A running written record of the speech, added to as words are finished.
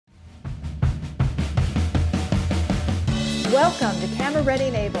Welcome to Camera Ready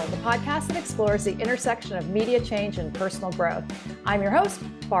and Able, the podcast that explores the intersection of media change and personal growth. I'm your host,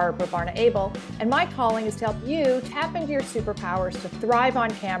 Barbara Barna Abel, and my calling is to help you tap into your superpowers to thrive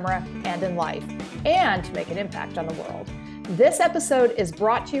on camera and in life, and to make an impact on the world. This episode is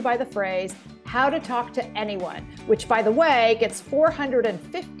brought to you by the phrase, how to talk to anyone, which, by the way, gets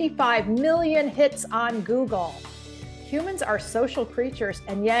 455 million hits on Google. Humans are social creatures,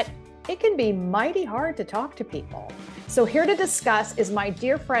 and yet it can be mighty hard to talk to people. So here to discuss is my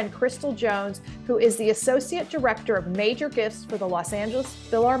dear friend, Crystal Jones, who is the Associate Director of Major Gifts for the Los Angeles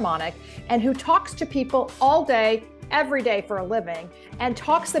Philharmonic, and who talks to people all day, every day for a living, and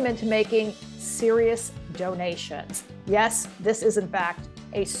talks them into making serious donations. Yes, this is in fact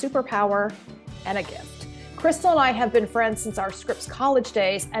a superpower and a gift. Crystal and I have been friends since our Scripps College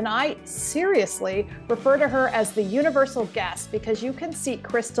days, and I seriously refer to her as the universal guest because you can seat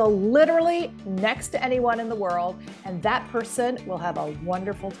Crystal literally next to anyone in the world, and that person will have a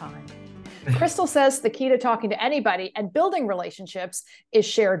wonderful time. Crystal says the key to talking to anybody and building relationships is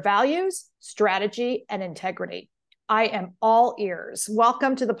shared values, strategy, and integrity. I am all ears.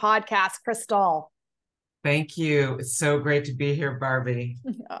 Welcome to the podcast, Crystal. Thank you. It's so great to be here, Barbie.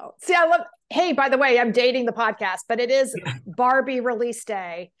 Oh, see, I love. Hey, by the way, I'm dating the podcast, but it is Barbie release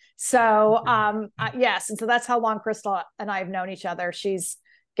day. So, yes, and so that's how long Crystal and I have known each other. She's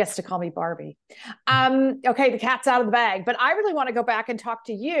gets to call me Barbie. Okay, the cat's out of the bag, but I really want to go back and talk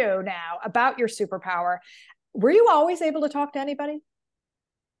to you now about your superpower. Were you always able to talk to anybody?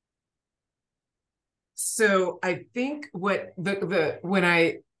 So I think what when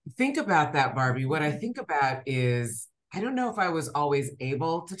I think about that, Barbie, what I think about is, I don't know if I was always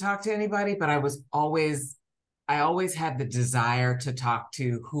able to talk to anybody, but I always had the desire to talk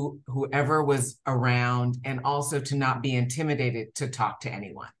to whoever was around, and also to not be intimidated to talk to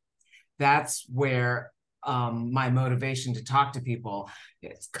anyone. That's where my motivation to talk to people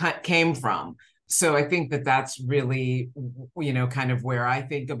came from. So I think that that's really, kind of where I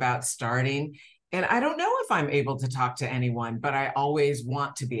think about starting. And I don't know if I'm able to talk to anyone, but I always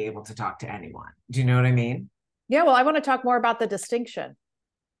want to be able to talk to anyone. Do you know what I mean? Yeah, well, I want to talk more about the distinction.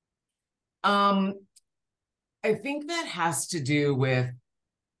 I think that has to do with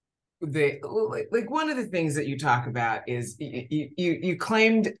one of the things that you talk about is you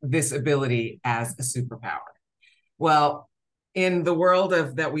claimed this ability as a superpower. Well, in the world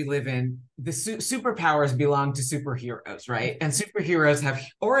that we live in, the superpowers belong to superheroes, right? And superheroes have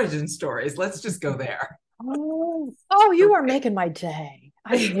origin stories. Let's just go there. Oh, you are making my day.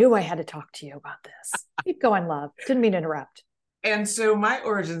 I knew I had to talk to you about this. Keep going, love. Didn't mean to interrupt. And so my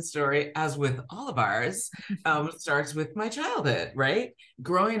origin story, as with all of ours, starts with my childhood, right?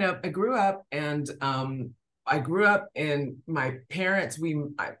 Growing up, I grew up in my parents,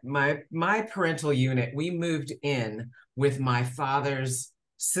 my parental unit, we moved in with my father's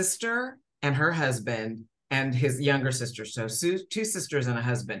sister and her husband and his younger sister. So two sisters and a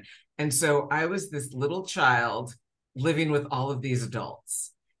husband. And so I was this little child living with all of these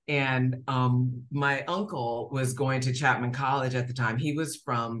adults. And my uncle was going to Chapman College at the time. He was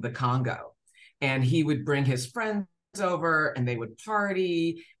from the Congo, and he would bring his friends over and they would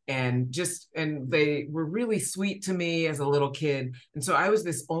party and they were really sweet to me as a little kid. And so I was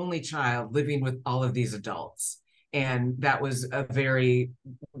this only child living with all of these adults. And that was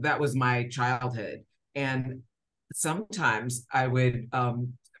my childhood. And sometimes I would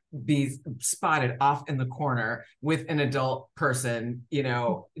be spotted off in the corner with an adult person,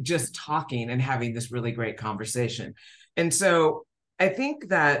 just talking and having this really great conversation. And so I think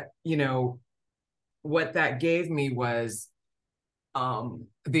that, what that gave me was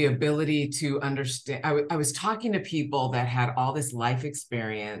the ability to understand. I was talking to people that had all this life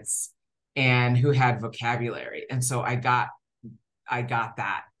experience and who had vocabulary. And so I got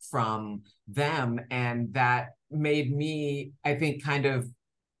that from them, and that made me, I think, kind of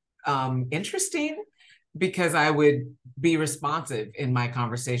interesting, because I would be responsive in my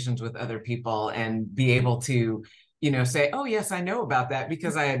conversations with other people and be able to, say, oh, yes, I know about that,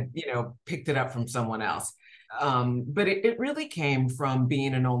 because I had, picked it up from someone else. But it really came from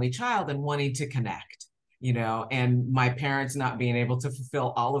being an only child and wanting to connect, and my parents not being able to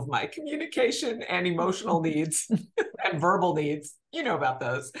fulfill all of my communication and emotional needs and verbal needs, about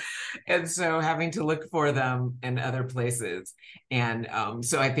those. And so having to look for them in other places. And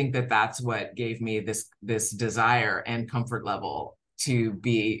so I think that that's what gave me this desire and comfort level to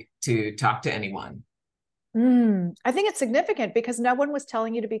talk to anyone. I think it's significant because no one was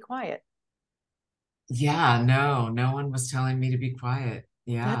telling you to be quiet. Yeah, no one was telling me to be quiet.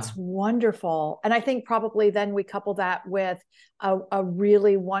 Yeah. That's wonderful. And I think probably then we couple that with a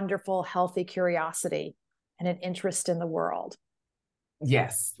really wonderful, healthy curiosity and an interest in the world.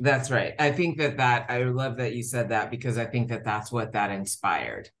 Yes, that's right. I think that I love that you said that, because I think that that's what that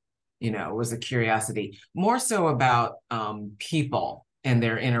inspired, was a curiosity more so about people and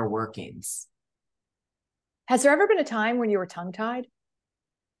their inner workings. Has there ever been a time when you were tongue-tied?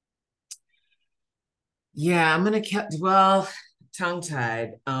 Yeah, I'm gonna keep well,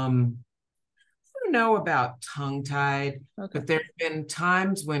 tongue-tied. I don't know about tongue-tied, Okay. but there have been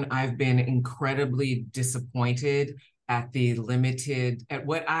times when I've been incredibly disappointed at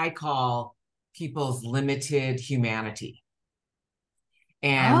what I call people's limited humanity.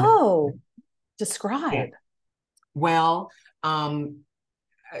 And Oh, describe. well, um,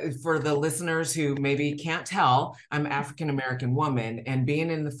 for the listeners who maybe can't tell, I'm African American woman, and being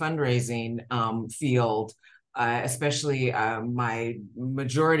in the fundraising field, especially my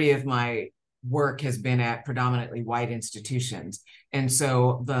majority of my work has been at predominantly white institutions, and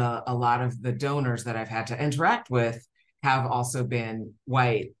so a lot of the donors that I've had to interact with have also been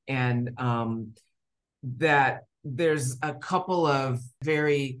white, and that there's a couple of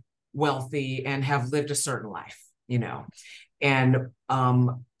very wealthy and have lived a certain life. And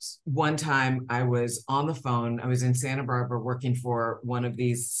one time I was on the phone, I was in Santa Barbara working for one of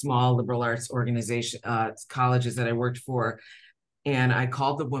these small liberal arts organization colleges that I worked for. And I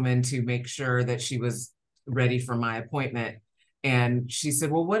called the woman to make sure that she was ready for my appointment. And she said,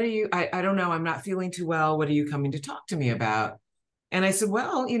 well, I don't know, I'm not feeling too well. What are you coming to talk to me about? And I said,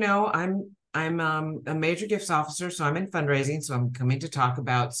 well, I'm a major gifts officer, so I'm in fundraising. So I'm coming to talk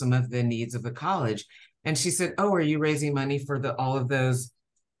about some of the needs of the college. And she said, oh, are you raising money for all of those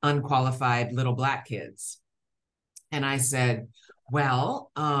unqualified little Black kids? And I said,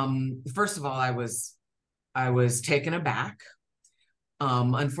 well, first of all, I was taken aback.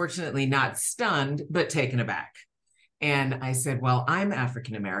 Unfortunately, not stunned, but taken aback. And I said, well, I'm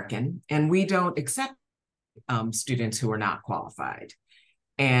African American, and we don't accept students who are not qualified.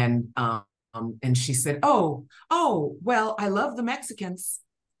 And she said, oh, well, I love the Mexicans,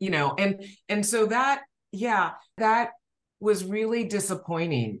 and so that was really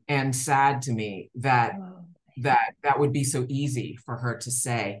disappointing and sad to me that would be so easy for her to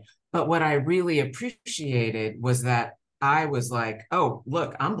say. But what I really appreciated was that I was like, oh,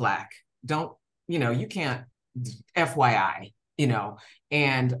 look, I'm Black. Don't, you can't, FYI,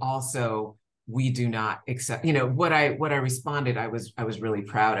 and also we do not accept, what I responded, I was really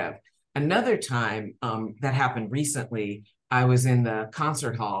proud of. Another time that happened recently, I was in the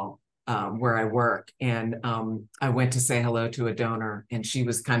concert hall where I work, and I went to say hello to a donor, and she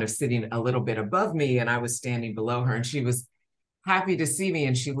was kind of sitting a little bit above me, and I was standing below her, and she was happy to see me,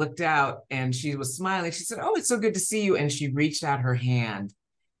 and she looked out and she was smiling. She said, oh, it's so good to see you. And she reached out her hand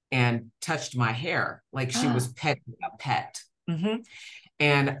and touched my hair like she was petting a pet. Mm-hmm.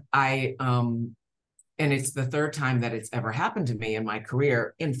 And and it's the third time that it's ever happened to me in my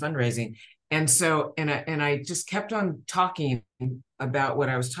career in fundraising. And so, and I just kept on talking about what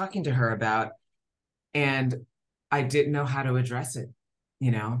I was talking to her about, and I didn't know how to address it,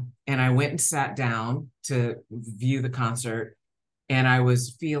 and I went and sat down to view the concert, and I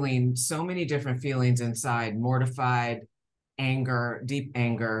was feeling so many different feelings inside: mortified, anger, deep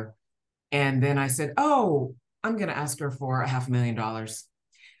anger. And then I said, oh, I'm going to ask her for $500,000.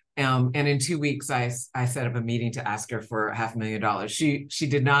 And in 2 weeks, I set up a meeting to ask her for $500,000. She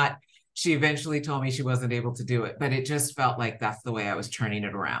did not. She eventually told me she wasn't able to do it, but it just felt like that's the way I was turning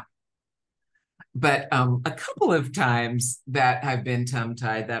it around. But a couple of times that I've been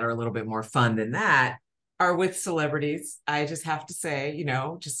tongue-tied that are a little bit more fun than that are with celebrities. I just have to say,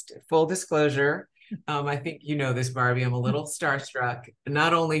 just full disclosure. I think this, Barbie. I'm a little starstruck,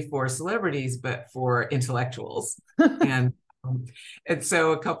 not only for celebrities, but for intellectuals. And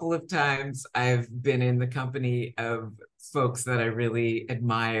so a couple of times I've been in the company of folks that I really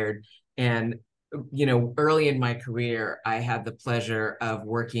admired. And, early in my career, I had the pleasure of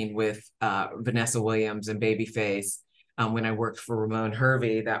working with Vanessa Williams and Babyface when I worked for Ramon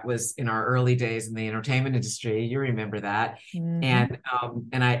Hervey. That was in our early days in the entertainment industry. You remember that. Mm-hmm.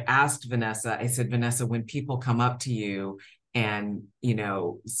 And I asked Vanessa, I said, Vanessa, when people come up to you and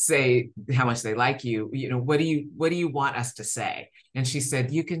say how much they like you, what do you want us to say? And she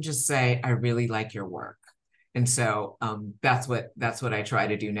said, you can just say, I really like your work. And so that's what I try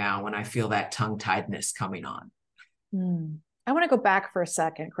to do now when I feel that tongue-tiedness coming on. I want to go back for a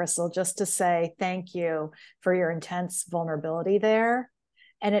second, Crystal, just to say thank you for your intense vulnerability there.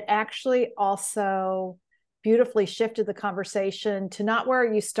 And it actually also beautifully shifted the conversation to not where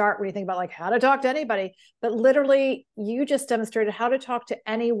you start when you think about like how to talk to anybody, but literally you just demonstrated how to talk to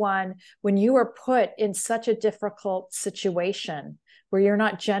anyone when you are put in such a difficult situation where you're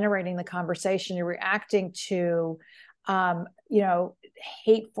not generating the conversation, you're reacting to,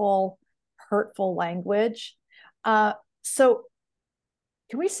 hateful, hurtful language. So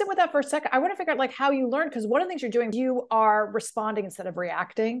can we sit with that for a second? I want to figure out like how you learn, because one of the things you're doing, you are responding instead of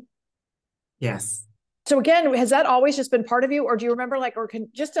reacting. Yes. So again, has that always just been part of you, or do you remember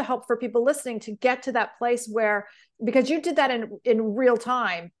just to help for people listening to get to that place where, because you did that in real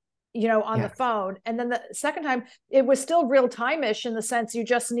time, on the phone. And then the second time it was still real time-ish in the sense you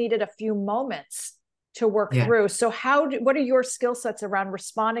just needed a few moments to work through. So what are your skill sets around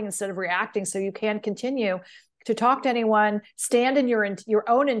responding instead of reacting so you can continue to talk to anyone, stand in your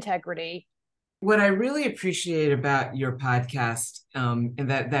own integrity? What I really appreciate about your podcast, and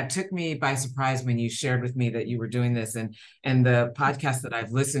that took me by surprise when you shared with me that you were doing this, and the podcasts that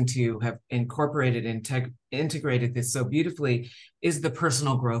I've listened to have incorporated integrated this so beautifully, is the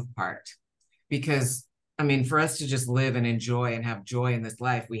personal growth part. Because I mean, for us to just live and enjoy and have joy in this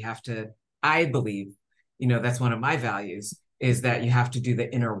life, we have to, I believe, that's one of my values, is that you have to do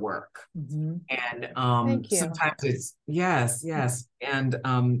the inner work. Mm-hmm. And sometimes it's yes. And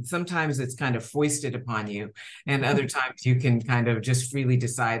sometimes it's kind of foisted upon you. And other times you can kind of just freely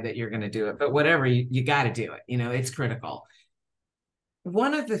decide that you're going to do it. But whatever, you got to do it. It's critical.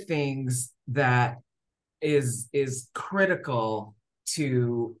 One of the things that is critical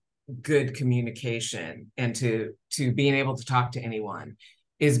to good communication and to being able to talk to anyone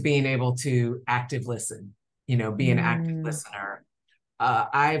is being able to active listen, be an active listener.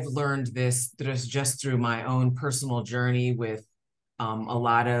 I've learned this just through my own personal journey with a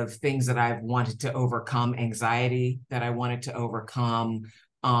lot of things that I've wanted to overcome, anxiety that I wanted to overcome,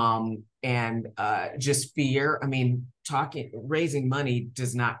 and just fear. I mean, raising money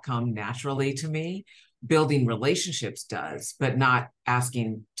does not come naturally to me. Building relationships does, but not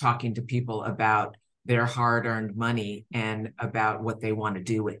talking to people about their hard-earned money and about what they want to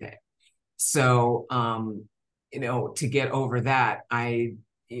do with it. So, to get over that, I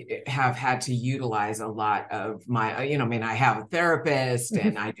have had to utilize a lot of my, I have a therapist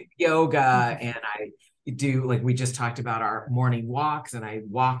and I do yoga and I do, like we just talked about, our morning walks, and I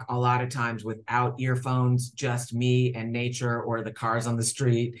walk a lot of times without earphones, just me and nature or the cars on the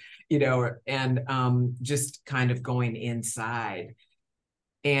street, and just kind of going inside.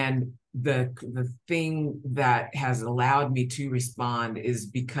 And the thing that has allowed me to respond is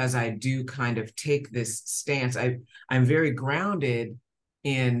because I do kind of take this stance. I'm very grounded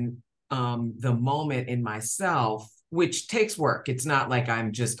in the moment in myself, which takes work. It's not like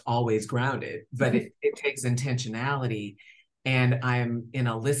I'm just always grounded, but it takes intentionality. And I'm in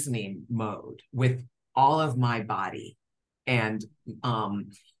a listening mode with all of my body. And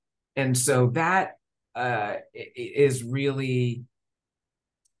so that is really,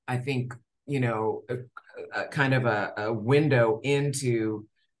 I think, a kind of a window into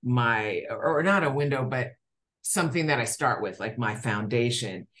or not a window, but something that I start with, like my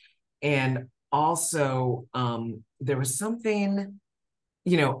foundation. And also, there was something,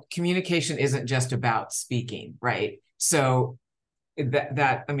 communication isn't just about speaking, right? So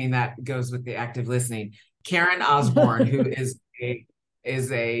that goes with the active listening. Karen Osborne, who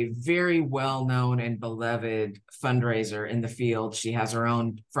is a very well-known and beloved fundraiser in the field. She has her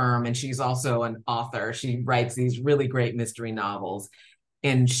own firm and she's also an author. She writes these really great mystery novels.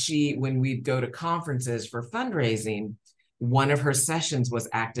 And when we'd go to conferences for fundraising, one of her sessions was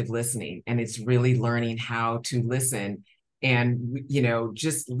active listening. And it's really learning how to listen and,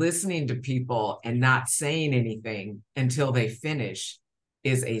 just listening to people and not saying anything until they finish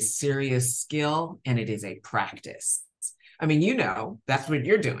is a serious skill, and it is a practice. I mean, that's what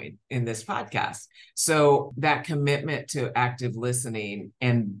you're doing in this podcast. So that commitment to active listening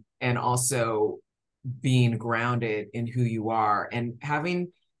and also being grounded in who you are and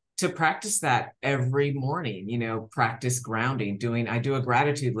having to practice that every morning, practice grounding. I do a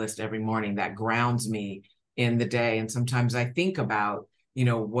gratitude list every morning that grounds me in the day. And sometimes I think about,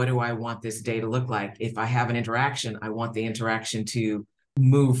 what do I want this day to look like? If I have an interaction, I want the interaction to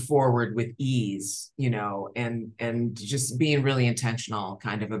move forward with ease, and just being really intentional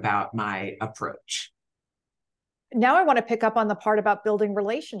kind of about my approach. Now I want to pick up on the part about building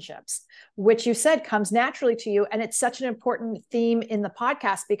relationships, which you said comes naturally to you. And it's such an important theme in the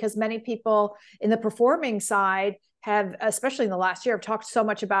podcast because many people in the performing side have, especially in the last year, have talked so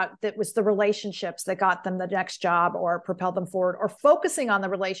much about that was the relationships that got them the next job or propelled them forward, or focusing on the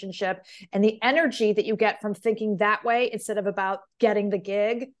relationship and the energy that you get from thinking that way instead of about getting the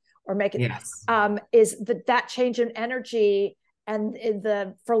gig or making is that change in energy. And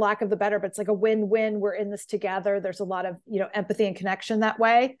for lack of the better, but it's like a win-win. We're in this together. There's a lot of, empathy and connection that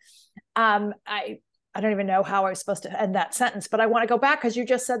way. I don't even know how I was supposed to end that sentence, but I want to go back because you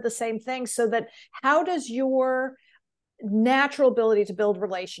just said the same thing. So that how does your natural ability to build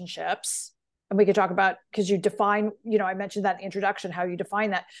relationships, and we could talk about, because you define, I mentioned that in the introduction, how you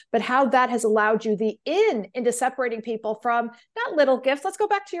define that, but how that has allowed you into separating people from not little gifts. Let's go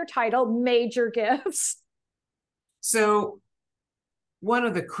back to your title, major gifts. So one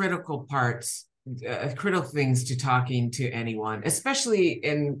of the critical things to talking to anyone, especially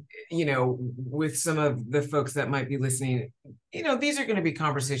with some of the folks that might be listening, these are going to be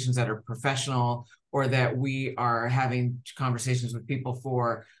conversations that are professional, or that we are having conversations with people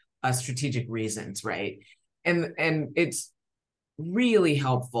for strategic reasons, right? And it's really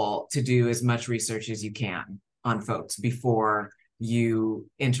helpful to do as much research as you can on folks before you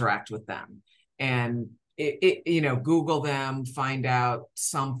interact with them. And Google them, find out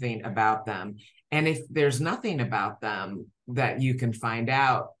something about them. And if there's nothing about them that you can find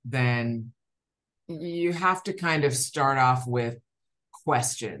out, then you have to kind of start off with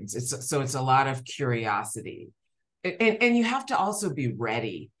questions. It's a lot of curiosity. And you have to also be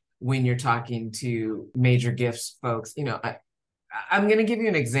ready when you're talking to major gifts folks. I'm going to give you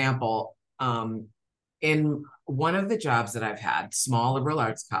an example. In one of the jobs that I've had, small liberal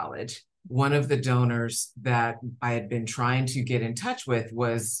arts college, one of the donors that I had been trying to get in touch with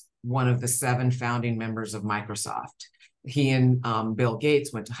was one of the 7 founding members of Microsoft. He and Bill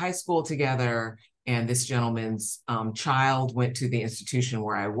Gates went to high school together, and this gentleman's child went to the institution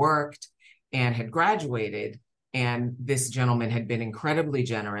where I worked and had graduated. And this gentleman had been incredibly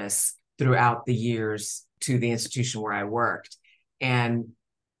generous throughout the years to the institution where I worked. And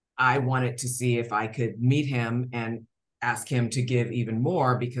I wanted to see if I could meet him and ask him to give even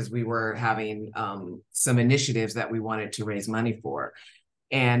more, because we were having some initiatives that we wanted to raise money for.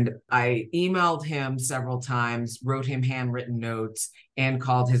 And I emailed him several times, wrote him handwritten notes, and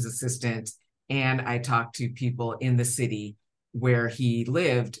called his assistant. And I talked to people in the city where he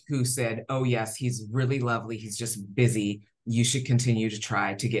lived who said, oh yes, he's really lovely, he's just busy, you should continue to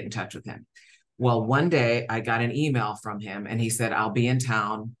try to get in touch with him. Well, one day I got an email from him and he said, I'll be in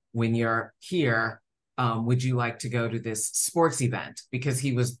town when you're here. Would you like to go to this sports event? Because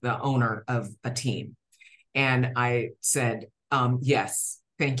he was the owner of a team. And I said, yes,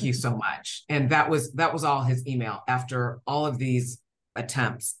 thank you so much. And that was all his email after all of these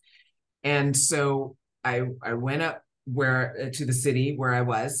attempts. And so I went up to the city where I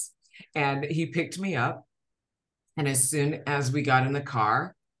was, and he picked me up. And as soon as we got in the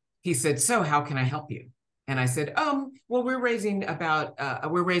car, he said, so how can I help you? And I said, well, we're raising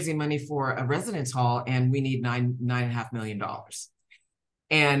money for a residence hall, and we need $9.5 million.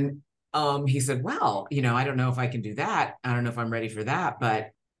 And he said, well, I don't know if I can do that. I don't know if I'm ready for that,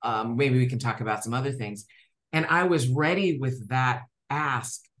 but maybe we can talk about some other things. And I was ready with that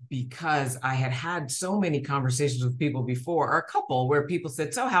ask because I had had so many conversations with people before, or a couple where people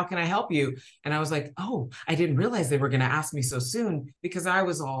said, so how can I help you? And I was like, oh, I didn't realize they were going to ask me so soon, because I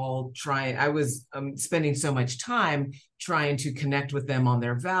was spending so much time trying to connect with them on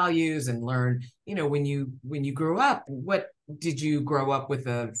their values and learn, when you grew up, what did you grow up with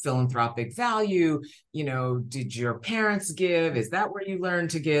a philanthropic value? Did your parents give? Is that where you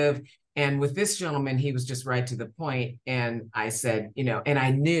learned to give? And with this gentleman, he was just right to the point. And I said, and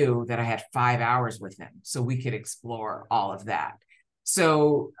I knew that I had 5 hours with him, so we could explore all of that.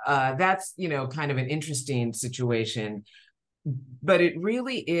 So that's, kind of an interesting situation. But it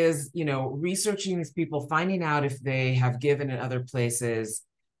really is, researching these people, finding out if they have given in other places.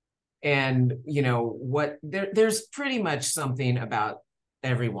 And, there's pretty much something about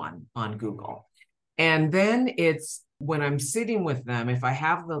everyone on Google. And then it's, when I'm sitting with them, if I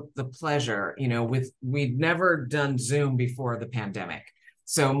have the pleasure, we'd never done Zoom before the pandemic.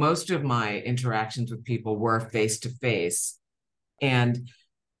 So most of my interactions with people were face-to-face. And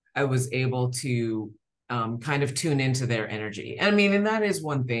I was able to kind of tune into their energy. And that is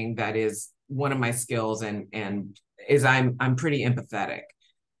one thing that is one of my skills, and is I'm pretty empathetic.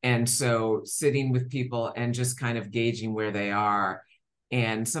 And so sitting with people and just kind of gauging where they are.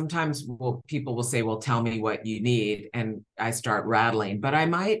 And sometimes people will say, well, tell me what you need. And I start rattling, but I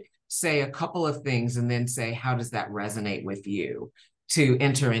might say a couple of things and then say, how does that resonate with you, to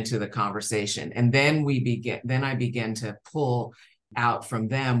enter into the conversation? And then I begin to pull out from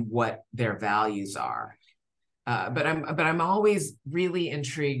them what their values are. But I'm always really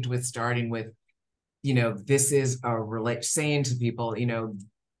intrigued with starting with, this is saying to people,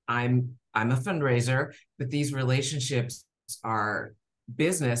 I'm a fundraiser, but these relationships are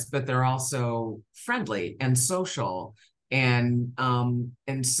business, but they're also friendly and social. And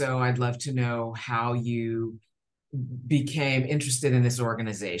so I'd love to know how you became interested in this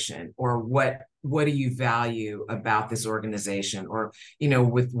organization, or what do you value about this organization, or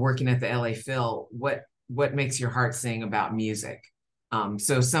with working at the LA Phil, what makes your heart sing about music.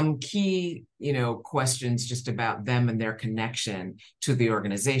 So some key questions just about them and their connection to the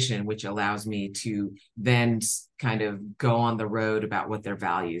organization, which allows me to then kind of go on the road about what their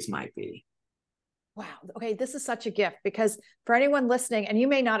values might be. Wow. Okay. This is such a gift, because for anyone listening, and you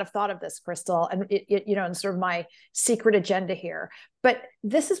may not have thought of this, Crystal, and and sort of my secret agenda here, but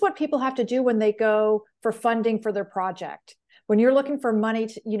this is what people have to do when they go for funding for their project. When you're looking for money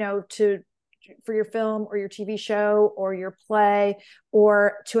for your film or your TV show or your play,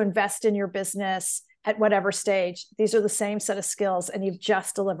 or to invest in your business at whatever stage, these are the same set of skills, and you've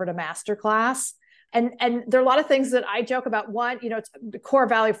just delivered a masterclass. And there are a lot of things that I joke about. One, it's the core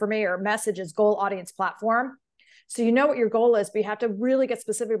value for me, or message, is goal, audience, platform. So you know what your goal is, but you have to really get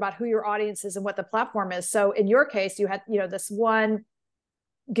specific about who your audience is and what the platform is. So in your case, you had, this one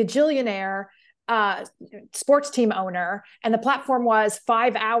gajillionaire sports team owner, and the platform was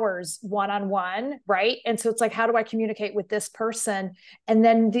 5 hours one-on-one, right? And so it's like, how do I communicate with this person? And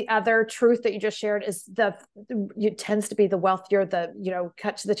then the other truth that you just shared is it tends to be the wealthier,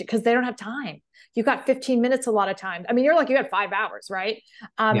 cut to the, because they don't have time. You got 15 minutes a lot of times. I mean, you're like, you had 5 hours, right?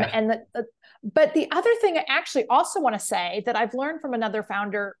 Yeah. But the other thing I actually also want to say that I've learned from other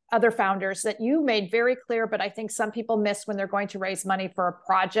founders that you made very clear, but I think some people miss when they're going to raise money for a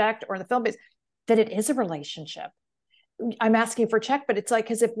project or the film business, that it is a relationship. I'm asking for a check, but it's like,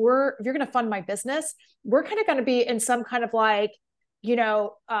 because if you're going to fund my business, we're kind of going to be in some kind of like, yes,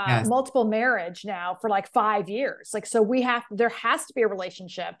 multiple marriage now for like 5 years. Like, so there has to be a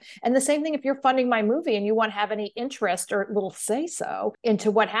relationship. And the same thing, if you're funding my movie and you want to have any interest or little say so into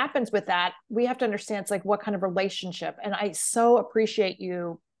what happens with that, we have to understand it's like, what kind of relationship. And I so appreciate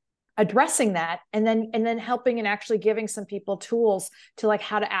you addressing that, and then helping and actually giving some people tools to like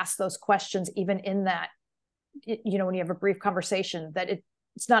how to ask those questions, even in that, when you have a brief conversation, that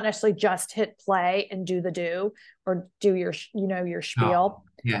it's not necessarily just hit play and do or do your spiel. Oh,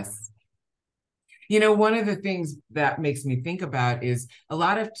 yes. One of the things that makes me think about is a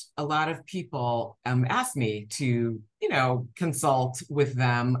lot of people ask me to consult with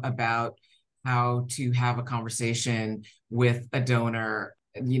them about how to have a conversation with a donor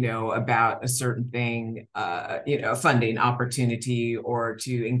about a certain thing, funding opportunity, or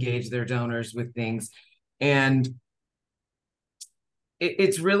to engage their donors with things. And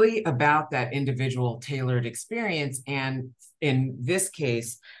it's really about that individual tailored experience. And in this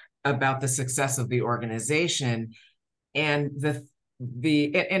case, about the success of the organization. And but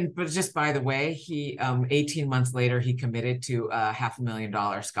just by the way, he 18 months later, he committed to a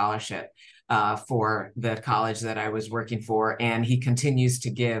 $500,000 scholarship for the college that I was working for. And he continues to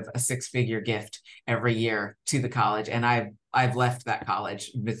give a 6-figure gift every year to the college. And I've left that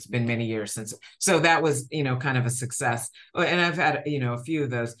college. It's been many years since. So that was, kind of a success. And I've had, a few of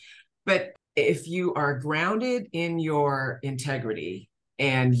those. But if you are grounded in your integrity,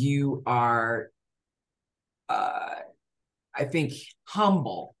 and you are, I think,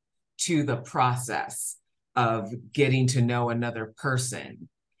 humble to the process of getting to know another person,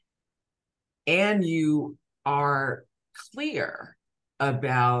 and you are clear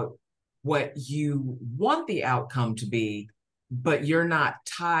about what you want the outcome to be, but you're not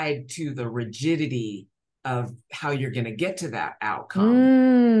tied to the rigidity of how you're going to get to that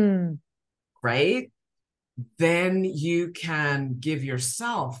outcome, right? Then you can give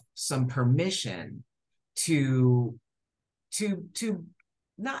yourself some permission to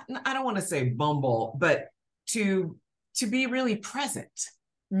not, I don't want to say bumble, but to be really present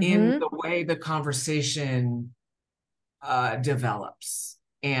in the way the conversation develops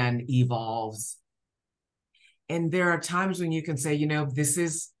and evolves. And there are times when you can say, this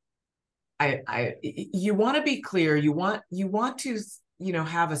is, you want to be clear. You want to,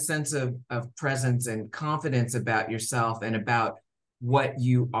 have a sense of presence and confidence about yourself and about what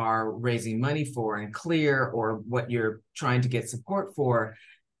you are raising money for, and clear, or what you're trying to get support for.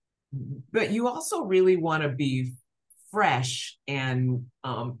 But you also really want to be fresh and,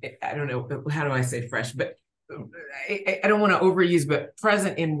 I don't know, how do I say fresh, but I don't want to overuse, but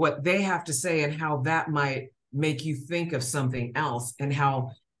present in what they have to say, and how that might make you think of something else, and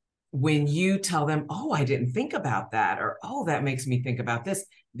how when you tell them, oh, I didn't think about that, or, oh, that makes me think about this,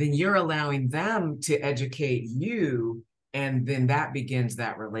 then you're allowing them to educate you. And then that begins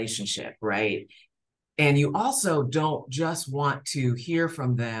that relationship, right? And you also don't just want to hear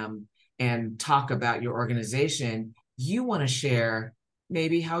from them and talk about your organization. You want to share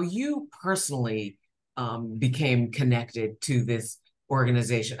maybe how you personally became connected to this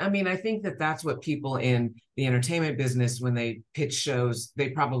organization. I mean, I think that that's what people in the entertainment business, when they pitch shows, they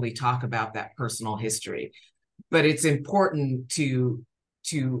probably talk about that personal history. But it's important to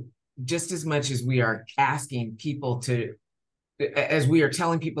just as much as we are asking people to, as we are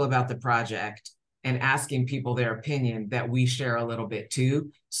telling people about the project and asking people their opinion, that we share a little bit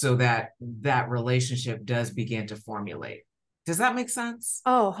too, so that that relationship does begin to formulate. Does that make sense?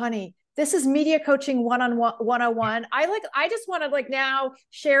 Oh, honey, this is media coaching 101. I just want to now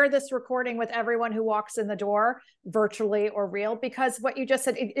share this recording with everyone who walks in the door, virtually or real, because what you just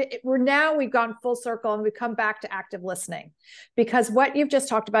said, we've gone full circle and we've come back to active listening, because what you've just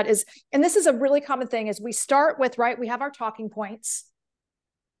talked about is, and this is a really common thing, is we start with, right, we have our talking points,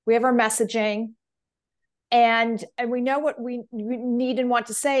 we have our messaging, and we know what we need and want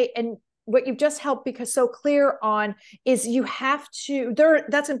to say. And what you've just helped because so clear on is you have to,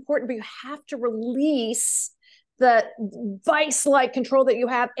 that's important, but you have to release the vice-like control that you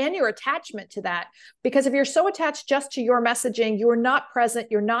have and your attachment to that. Because if you're so attached just to your messaging, you're not present,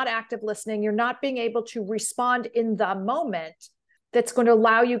 you're not active listening, you're not being able to respond in the moment that's going to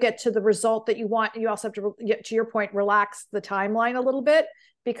allow you get to the result that you want. You also have to, to your point, relax the timeline a little bit,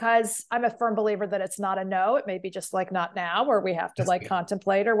 because I'm a firm believer that it's not a no. It may be just not now, or we have to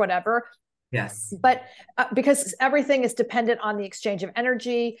contemplate or whatever. Yes. But because everything is dependent on the exchange of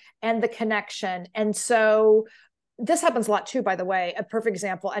energy and the connection. And so this happens a lot too, by the way. A perfect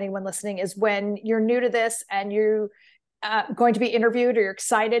example, anyone listening, is when you're new to this and you going to be interviewed, or you're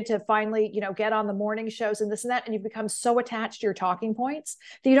excited to finally, get on the morning shows and this and that, and you become so attached to your talking points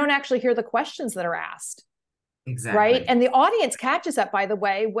that you don't actually hear the questions that are asked. Exactly. Right. And the audience catches that, by the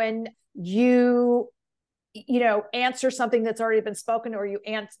way, when you answer something that's already been spoken, or you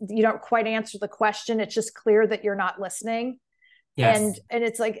don't quite answer the question. It's just clear that you're not listening. Yes. And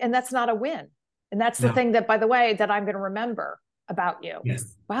it's and that's not a win. And that's the thing that, by the way, that I'm going to remember about you.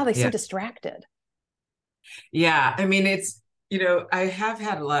 Yes. Wow. They seem distracted. Yeah. I mean, it's, I have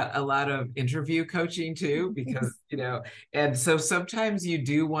had a lot of interview coaching too, because, and so sometimes you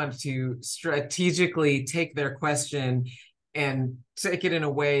do want to strategically take their question and take it in a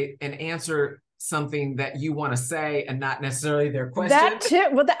way and answer something that you want to say, and not necessarily their question. That too.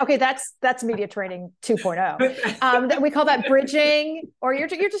 Well, that's media training 2.0. We call that bridging, or you're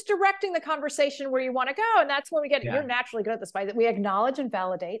just directing the conversation where you want to go. And that's when we get, you're naturally good at this, by that we acknowledge and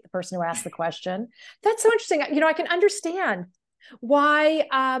validate the person who asked the question. That's so interesting. I can understand why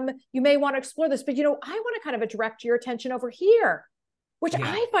you may want to explore this, but I want to kind of direct your attention over here, which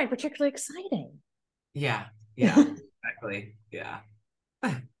I find particularly exciting. Yeah. Exactly. Yeah.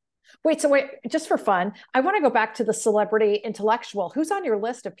 Wait, just for fun, I want to go back to the celebrity intellectual. Who's on your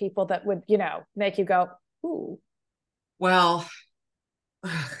list of people that would, make you go, ooh? Well,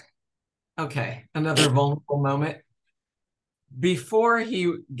 okay, another vulnerable moment. Before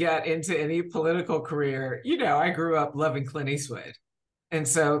he got into any political career, I grew up loving Clint Eastwood. And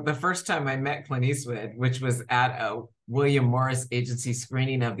so the first time I met Clint Eastwood, which was at a William Morris Agency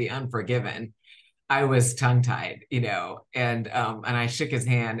screening of The Unforgiven, I was tongue-tied, and I shook his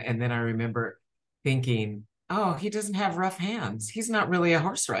hand. And then I remember thinking, oh, he doesn't have rough hands. He's not really a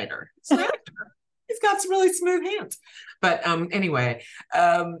horse rider. He's an actor. He's got some really smooth hands. But anyway,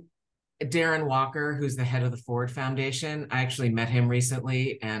 Darren Walker, who's the head of the Ford Foundation, I actually met him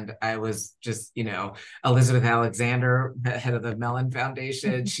recently. And I was just, Elizabeth Alexander, head of the Mellon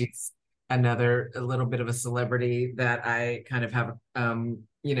Foundation. She's a little bit of a celebrity that I kind of have,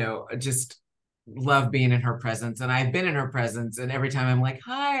 just love being in her presence. And I've been in her presence, and every time I'm like,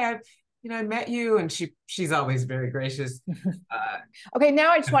 hi, I met you, and she's always very gracious. Okay, now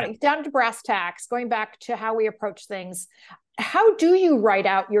I just want to down to brass tacks, going back to how we approach things. How do you write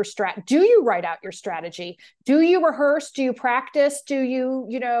out your Do you write out your strategy? Do you rehearse? Do you practice? Do you,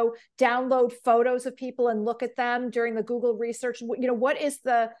 download photos of people and look at them during the Google research? What is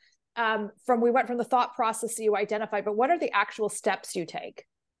the we went from the thought process that you identified, but what are the actual steps you take?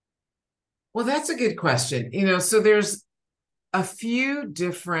 Well, that's a good question. So there's a few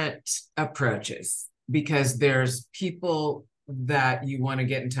different approaches, because there's people that you want to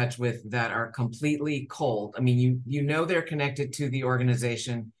get in touch with that are completely cold. I mean, they're connected to the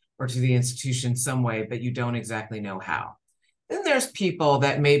organization or to the institution some way, but you don't exactly know how. Then there's people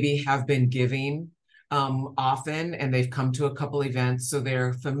that maybe have been giving often, and they've come to a couple events, so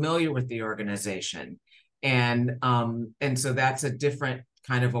they're familiar with the organization. And so that's a different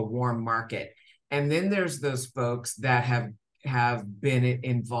kind of a warm market. And then there's those folks that have been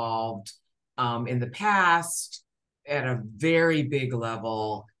involved in the past at a very big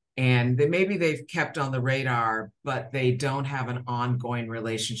level, and maybe they've kept on the radar, but they don't have an ongoing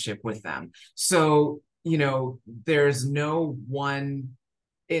relationship with them. So there's no one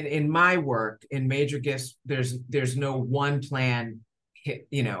in my work in Major Gifts, there's no one plan,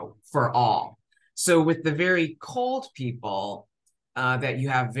 for all. So with the very cold people that you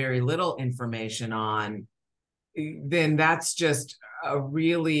have very little information on, then that's just a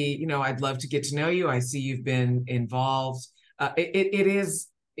really, I'd love to get to know you. I see you've been involved. I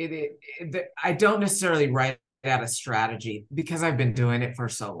don't necessarily write out a strategy because I've been doing it for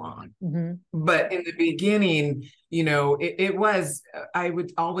so long. Mm-hmm. But in the beginning, it was, I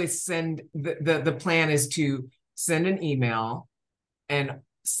would always send, the plan is to send an email and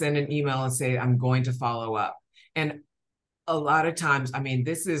say, I'm going to follow up. And a lot of times, I mean,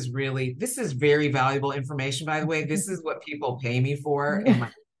 this is very valuable information, by the way. This is what people pay me for in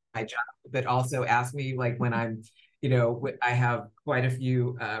my job, but also ask me, like, when I'm, I have quite a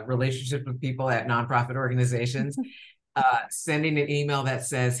few relationships with people at nonprofit organizations, sending an email that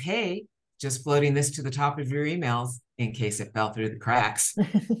says, hey, just floating this to the top of your emails in case it fell through the cracks.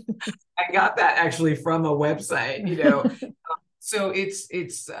 I got that actually from a website, So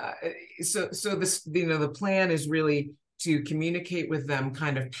so this, the plan is really to communicate with them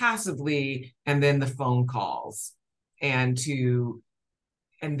kind of passively, and then the phone calls, and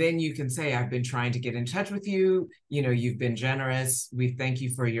then you can say, I've been trying to get in touch with you. You've been generous. We thank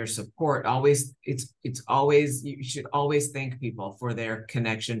you for your support. Always, it's always, you should always thank people for their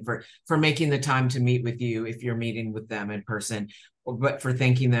connection, for making the time to meet with you if you're meeting with them in person, but for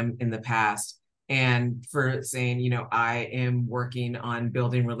thanking them in the past, and for saying, I am working on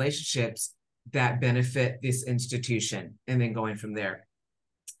building relationships that benefit this institution, and then going from there.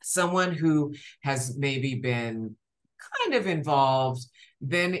 Someone who has maybe been kind of involved,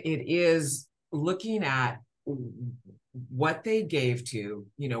 then it is looking at what they gave to,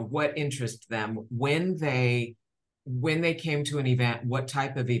 what interests them, when they came to an event, what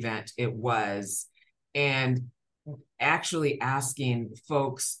type of event it was, and actually asking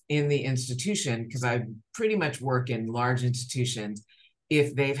folks in the institution, because I pretty much work in large institutions,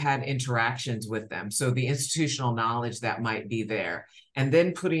 if they've had interactions with them. So the institutional knowledge that might be there, and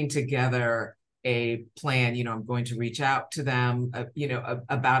then putting together a plan. I'm going to reach out to them,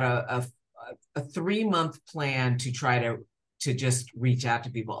 about a 3-month plan to try to just reach out to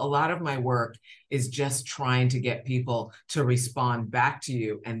people. A lot of my work is just trying to get people to respond back to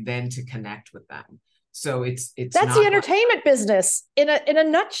you and then to connect with them. So it's that's the entertainment business in a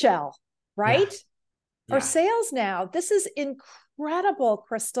nutshell, right? Yeah. Or sales now. This is incredible,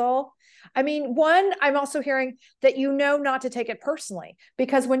 Crystal. I mean, I'm also hearing that not to take it personally,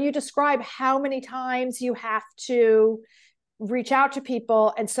 because when you describe how many times you have to reach out to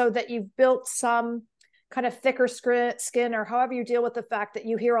people, and so that you've built some kind of thicker skin, or however you deal with the fact that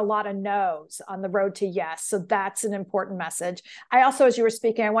you hear a lot of no's on the road to yes. So that's an important message. I also, as you were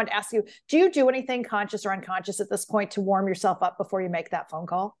speaking, I wanted to ask you, do you do anything conscious or unconscious at this point to warm yourself up before you make that phone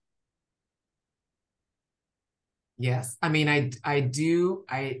call? Yes. I mean, I do.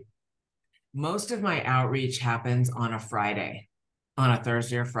 Most of my outreach happens on a Friday, on a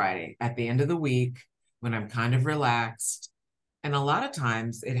Thursday or Friday at the end of the week, when I'm kind of relaxed. And a lot of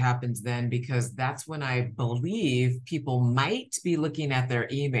times it happens then, because that's when I believe people might be looking at their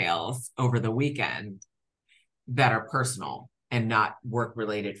emails over the weekend that are personal and not work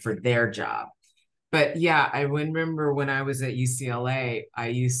related for their job. But yeah, I remember when I was at UCLA, I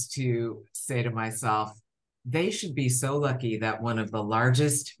used to say to myself, they should be so lucky that one of the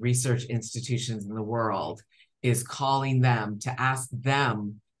largest research institutions in the world is calling them to ask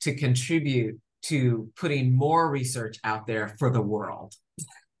them to contribute to putting more research out there for the world.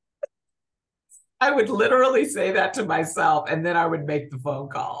 I would literally say that to myself, and then I would make the phone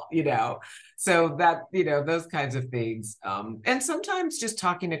call, so that, those kinds of things. And sometimes just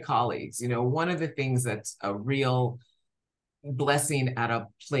talking to colleagues, one of the things that's a real blessing at a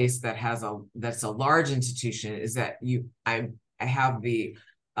place that's a large institution is that I have the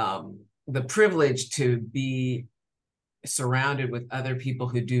privilege to be surrounded with other people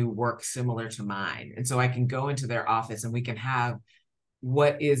who do work similar to mine. And so I can go into their office and we can have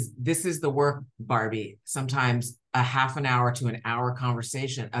this is the work, Barbie, sometimes a half an hour to an hour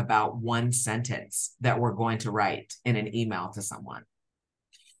conversation about one sentence that we're going to write in an email to someone.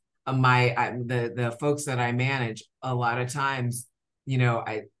 The folks that I manage, a lot of times,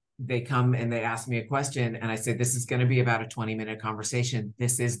 they come and they ask me a question, and I say, this is going to be about a 20-minute conversation.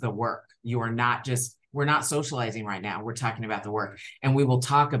 This is the work. We're not socializing right now. We're talking about the work, and we will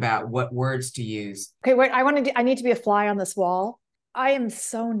talk about what words to use. Okay, wait, I need to be a fly on this wall. I am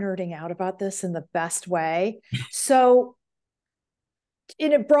so nerding out about this in the best way. So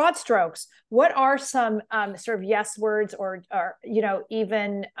in broad strokes, what are some sort of yes words or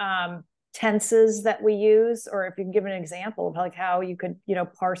even tenses that we use, or if you can give an example of like how you could,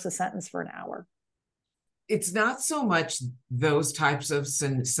 parse a sentence for an hour. It's not so much those types of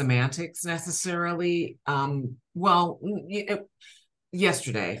semantics necessarily.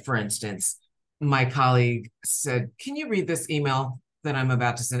 Yesterday, for instance, my colleague said, "Can you read this email that I'm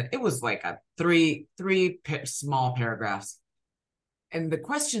about to send?" It was like a three small paragraphs. And the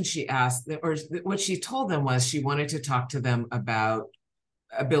question she asked, or what she told them, was she wanted to talk to them about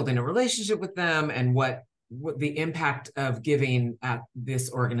building a relationship with them and what the impact of giving at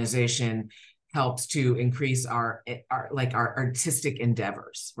this organization helps to increase our artistic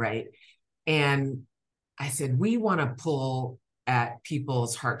endeavors, right? And I said, we want to pull at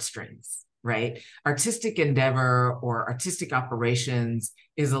people's heartstrings, right? Artistic endeavor or artistic operations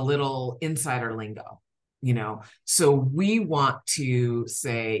is a little insider lingo, so we want to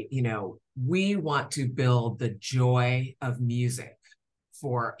say, we want to build the joy of music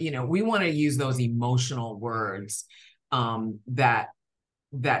for, we want to use those emotional words that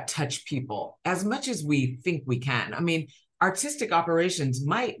touch people as much as we think we can. I mean, artistic operations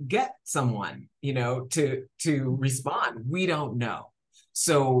might get someone, to respond. We don't know.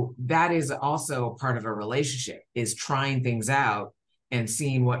 So that is also part of a relationship, is trying things out and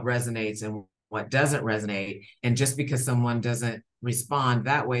seeing what resonates and what doesn't resonate. And just because someone doesn't respond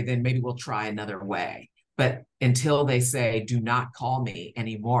that way, then maybe we'll try another way. But until they say, "Do not call me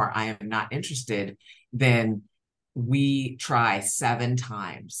anymore, I am not interested," then we try 7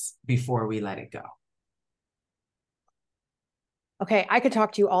 times before we let it go. Okay, I could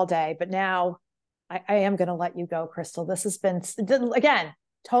talk to you all day, but now I am going to let you go, Crystal. This has been, again,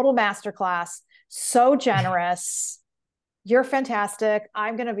 total masterclass. So generous. You're fantastic.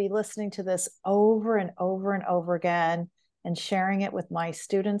 I'm going to be listening to this over and over and over again and sharing it with my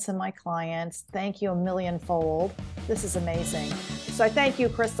students and my clients. Thank you a millionfold. This is amazing. So I thank you,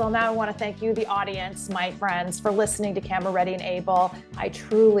 Crystal. Now I want to thank you, the audience, my friends, for listening to Camera Ready and Able. I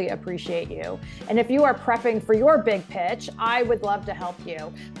truly appreciate you. And if you are prepping for your big pitch, I would love to help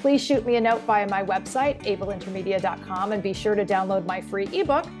you. Please shoot me a note via my website, ableintermedia.com, and be sure to download my free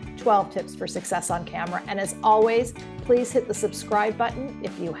ebook, 12 Tips for Success on Camera. And as always, please hit the subscribe button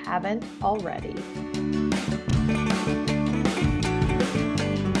if you haven't already.